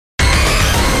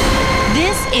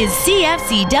is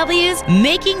CFCW's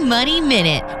Making Money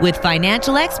Minute with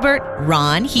financial expert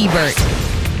Ron Hebert.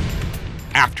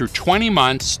 After 20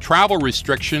 months, travel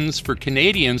restrictions for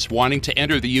Canadians wanting to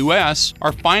enter the U.S.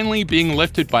 are finally being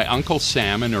lifted by Uncle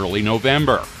Sam in early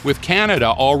November. With Canada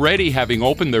already having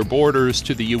opened their borders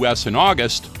to the U.S. in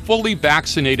August, fully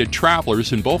vaccinated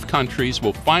travelers in both countries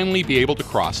will finally be able to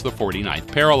cross the 49th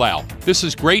parallel. This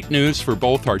is great news for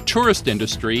both our tourist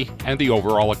industry and the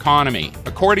overall economy.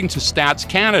 According to Stats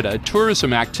Canada,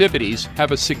 tourism activities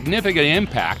have a significant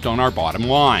impact on our bottom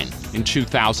line. In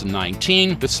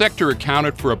 2019, the sector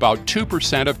accounted for about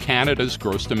 2% of Canada's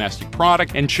gross domestic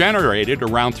product and generated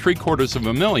around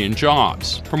 750,000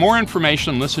 jobs. For more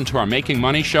information, listen to our Making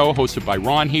Money show hosted by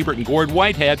Ron Hebert and Gord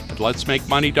Whitehead at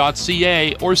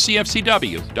letsmakemoney.ca or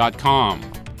cfcw.com.